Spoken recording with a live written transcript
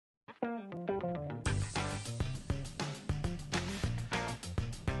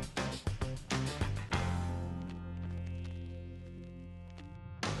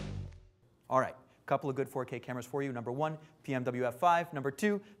All right, a couple of good 4K cameras for you. Number one, PMW-F5. Number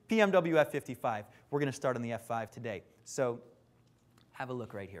two, PMW-F55. We're going to start on the F5 today. So have a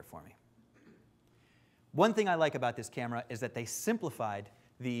look right here for me. One thing I like about this camera is that they simplified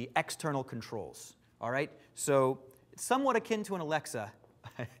the external controls. All right, so it's somewhat akin to an Alexa,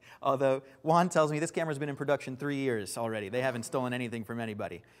 although Juan tells me this camera's been in production 3 years already. They haven't stolen anything from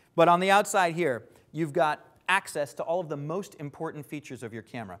anybody. But on the outside here, you've got access to all of the most important features of your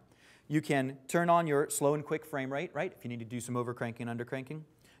camera. You can turn on your slow and quick frame rate, right, if you need to do some overcranking and undercranking.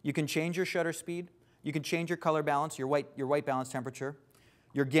 You can change your shutter speed. You can change your color balance, your white balance temperature,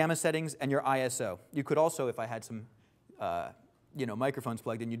 your gamma settings, and your ISO. You could also, if I had some microphones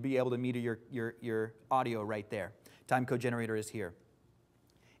plugged in, you'd be able to meter your audio right there. Timecode generator is here.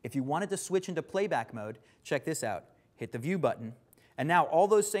 If you wanted to switch into playback mode, check this out. Hit the view button, and now all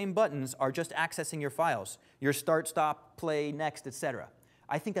those same buttons are just accessing your files, your start, stop, play, next, etc.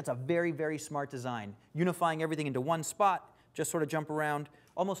 I think that's a very, very smart design, unifying everything into one spot, just sort of jump around,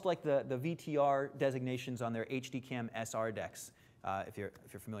 almost like the VTR designations on their HDCam SR decks, if you're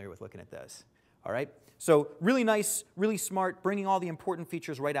familiar with looking at those. All right? So really nice, really smart, bringing all the important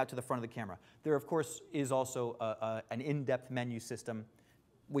features right out to the front of the camera. There, of course, is also an in-depth menu system.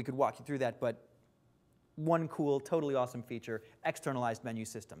 We could walk you through that, but one cool, totally awesome feature, externalized menu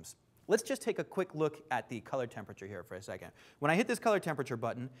systems. Let's just take a quick look at the color temperature here for a second. When I hit this color temperature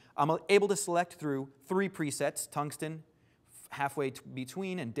button, I'm able to select through 3 presets, tungsten, halfway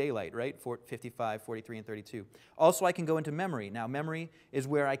between, and daylight, right? 55, 43, and 32. Also, I can go into memory. Now, memory is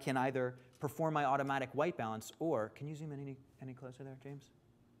where I can either perform my automatic white balance, or, can you zoom in any closer there, James?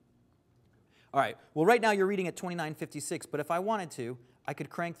 All right, well, right now you're reading at 2956, but if I wanted to, I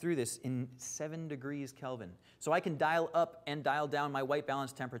could crank through this in 7 degrees Kelvin. So I can dial up and dial down my white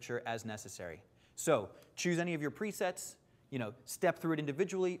balance temperature as necessary. So choose any of your presets, step through it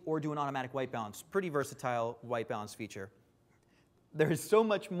individually, or do an automatic white balance. Pretty versatile white balance feature. There is so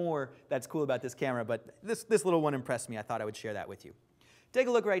much more that's cool about this camera, but this little one impressed me. I thought I would share that with you. Take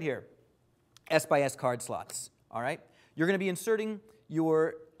a look right here. S/S card slots, all right? You're going to be inserting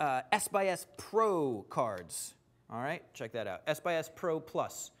your S/S Pro cards. All right, check that out. S/S Pro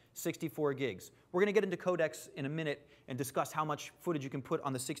Plus, 64 gigs. We're going to get into codecs in a minute and discuss how much footage you can put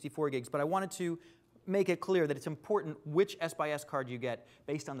on the 64 gigs, but I wanted to make it clear that it's important which S/S card you get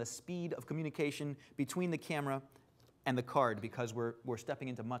based on the speed of communication between the camera and the card, because we're stepping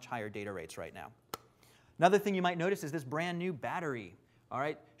into much higher data rates right now. Another thing you might notice is this brand new battery. All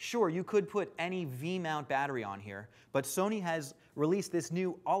right, sure, you could put any V-mount battery on here, but Sony has released this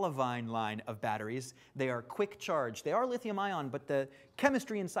new olivine line of batteries. They are quick charge. They are lithium-ion, but the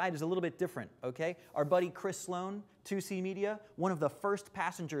chemistry inside is a little bit different, okay? Our buddy Chris Sloan, 2C Media, one of the first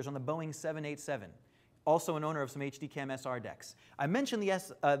passengers on the Boeing 787, also an owner of some HDCam SR decks. I mentioned the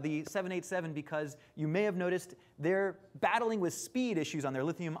 787 because you may have noticed they're battling with speed issues on their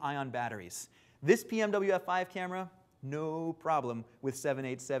lithium-ion batteries. This PMW-F5 camera, no problem with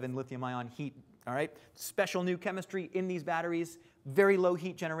 787 lithium-ion heat, all right? Special new chemistry in these batteries, very low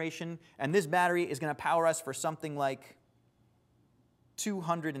heat generation, and this battery is going to power us for something like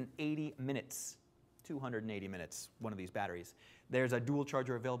 280 minutes. 280 minutes, one of these batteries. There's a dual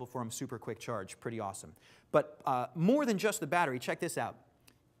charger available for them, super quick charge, pretty awesome. But more than just the battery, check this out.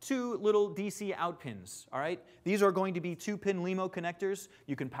 2 little DC out pins, all right? These are going to be 2-pin LEMO connectors.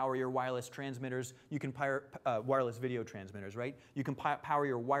 You can power your wireless transmitters. You can power wireless video transmitters, right? You can power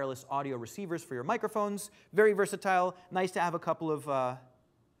your wireless audio receivers for your microphones. Very versatile. Nice to have a couple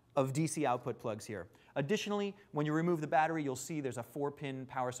of DC output plugs here. Additionally, when you remove the battery, you'll see there's a 4-pin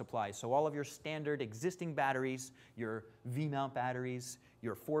power supply. So all of your standard existing batteries, your V-mount batteries,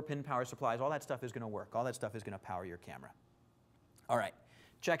 your 4-pin power supplies, all that stuff is going to work. All that stuff is going to power your camera. All right.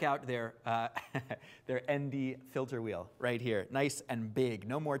 Check out their ND filter wheel right here. Nice and big.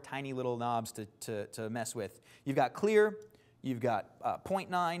 No more tiny little knobs to mess with. You've got clear, you've got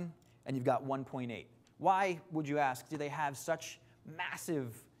 0.9, and you've got 1.8. Why, would you ask, do they have such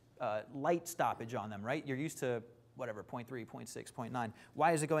massive light stoppage on them, right? You're used to, whatever, 0.3, 0.6, 0.9.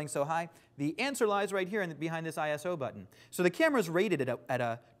 Why is it going so high? The answer lies right here behind this ISO button. So the camera's rated at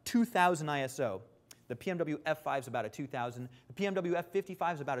a 2000 ISO. The PMW-F5 is about a 2000. The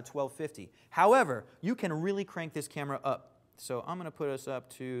PMW-F55 is about a 1250. However, you can really crank this camera up. So I'm going to put us up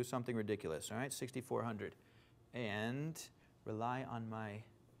to something ridiculous, all right, 6400. And rely on my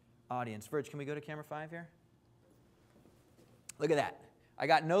audience. Verge, can we go to camera 5 here? Look at that. I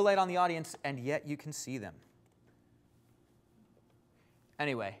got no light on the audience, and yet you can see them.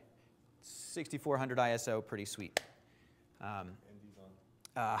 Anyway, 6400 ISO, pretty sweet.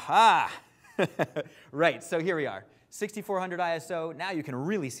 Aha! Right, so here we are. 6400 ISO, now you can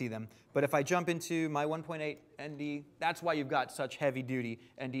really see them. But if I jump into my 1.8 ND, that's why you've got such heavy-duty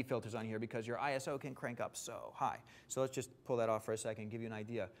ND filters on here, because your ISO can crank up so high. So let's just pull that off for a second and give you an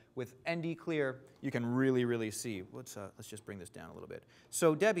idea. With ND clear, you can really, really see. Let's just bring this down a little bit.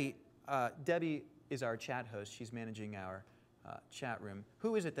 So Debbie is our chat host. She's managing our chat room.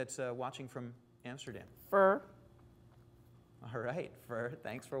 Who is it that's watching from Amsterdam? Fur. All right, Fur,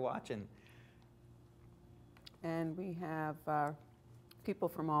 thanks for watching. And we have people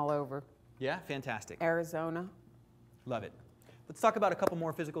from all over. Yeah, fantastic. Arizona. Love it. Let's talk about a couple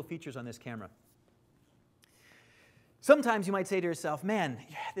more physical features on this camera. Sometimes you might say to yourself, man,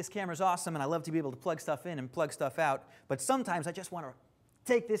 this camera's awesome and I love to be able to plug stuff in and plug stuff out, but sometimes I just want to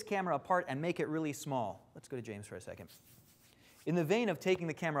take this camera apart and make it really small. Let's go to James for a second. In the vein of taking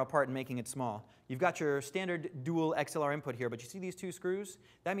the camera apart and making it small, you've got your standard dual XLR input here, but you see these two screws?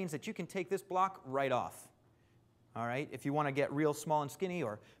 That means that you can take this block right off. All right, if you want to get real small and skinny,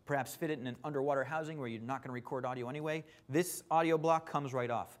 or perhaps fit it in an underwater housing where you're not going to record audio anyway, this audio block comes right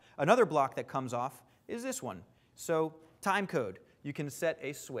off. Another block that comes off is this one. So time code. You can set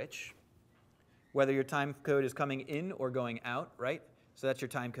a switch, whether your time code is coming in or going out, right? So that's your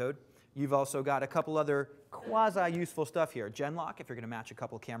time code. You've also got a couple other quasi-useful stuff here. Gen lock, if you're going to match a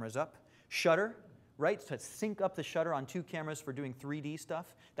couple cameras up. Shutter, right? To sync up the shutter on two cameras for doing 3D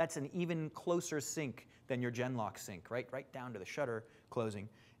stuff. That's an even closer sync than your gen lock sync, right? Right down to the shutter closing.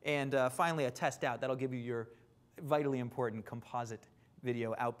 And finally, a test out. That'll give you your vitally important composite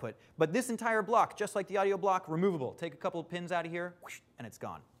video output. But this entire block, just like the audio block, removable. Take a couple of pins out of here, whoosh, and it's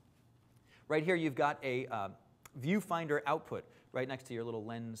gone. Right here, you've got a viewfinder output right next to your little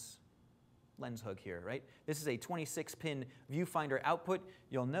lens hook here, right? This is a 26-pin viewfinder output.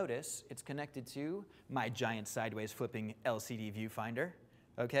 You'll notice it's connected to my giant sideways flipping LCD viewfinder.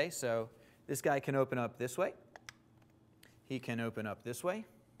 Okay, so this guy can open up this way. He can open up this way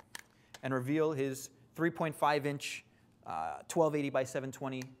and reveal his 3.5-inch 1280 by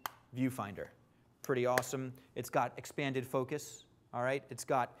 720 viewfinder. Pretty awesome. It's got expanded focus, all right? It's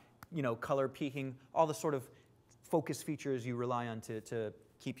got, you know, color peaking, all the sort of focus features you rely on to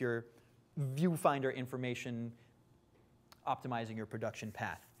keep your viewfinder information optimizing your production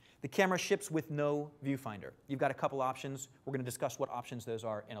path. The camera ships with no viewfinder. You've got a couple options. We're going to discuss what options those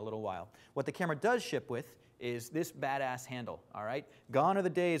are in a little while. What the camera does ship with is this badass handle, all right? Gone are the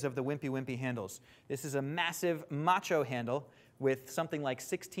days of the wimpy handles. This is a massive macho handle with something like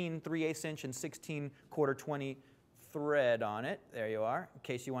 16 3/8 inch and 16 1/4 20 thread on it. There you are, in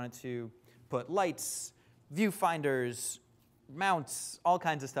case you wanted to put lights, viewfinders, mounts, all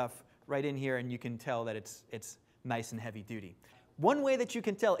kinds of stuff right in here, and you can tell that it's nice and heavy duty. One way that you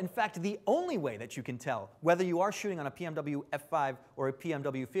can tell, in fact, the only way that you can tell whether you are shooting on a PMW-F5 or a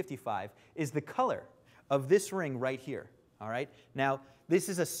PMW-55 is the color of this ring right here, all right? Now, this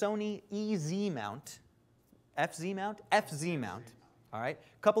is a Sony EZ mount, FZ mount, all right?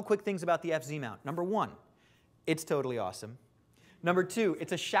 Couple quick things about the FZ mount. Number one, it's totally awesome. Number two,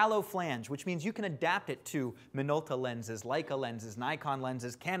 it's a shallow flange, which means you can adapt it to Minolta lenses, Leica lenses, Nikon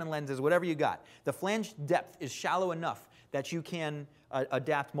lenses, Canon lenses, whatever you got. The flange depth is shallow enough that you can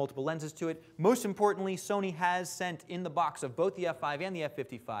adapt multiple lenses to it. Most importantly, Sony has sent in the box of both the F5 and the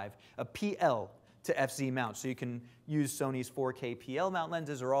F55 a PL to FZ mount, so you can use Sony's 4K PL mount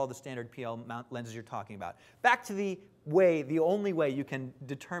lenses or all the standard PL mount lenses you're talking about. Back to the only way you can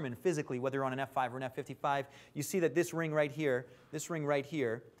determine physically whether you're on an F5 or an F55, you see that this ring right here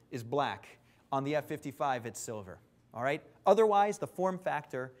is black. On the F55, it's silver, all right? Otherwise, the form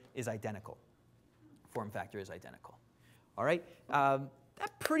factor is identical. Form factor is identical, all right?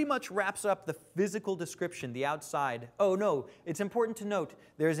 That pretty much wraps up the physical description, the outside. Oh no, it's important to note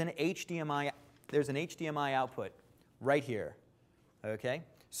there's an HDMI output right here, okay?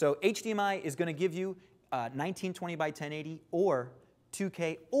 So HDMI is going to give you 1920 by 1080 or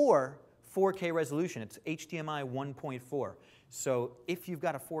 2K or 4K resolution. It's HDMI 1.4. So if you've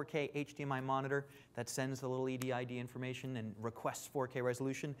got a 4K HDMI monitor that sends the little EDID information and requests 4K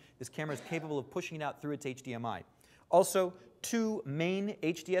resolution, this camera is capable of pushing it out through its HDMI. Also, two main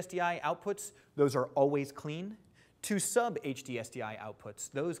HDSDI outputs, those are always clean. Two sub HDSDI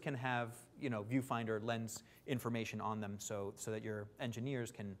outputs, those can have, you know, viewfinder lens information on them so that your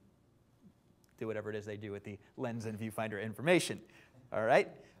engineers can do whatever it is they do with the lens and viewfinder information. All right,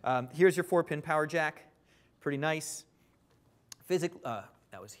 here's your 4-pin power jack, pretty nice.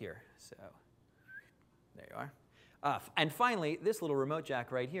 That was here, so there you are. And finally, this little remote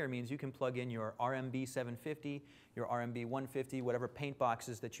jack right here means you can plug in your RMB 750, your RMB 150, whatever paint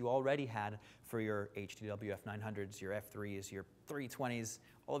boxes that you already had for your HDW F900s, your F3s, your 320s.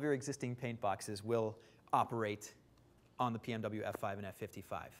 All of your existing paint boxes will operate on the PMW F5 and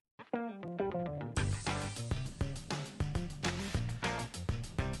F55.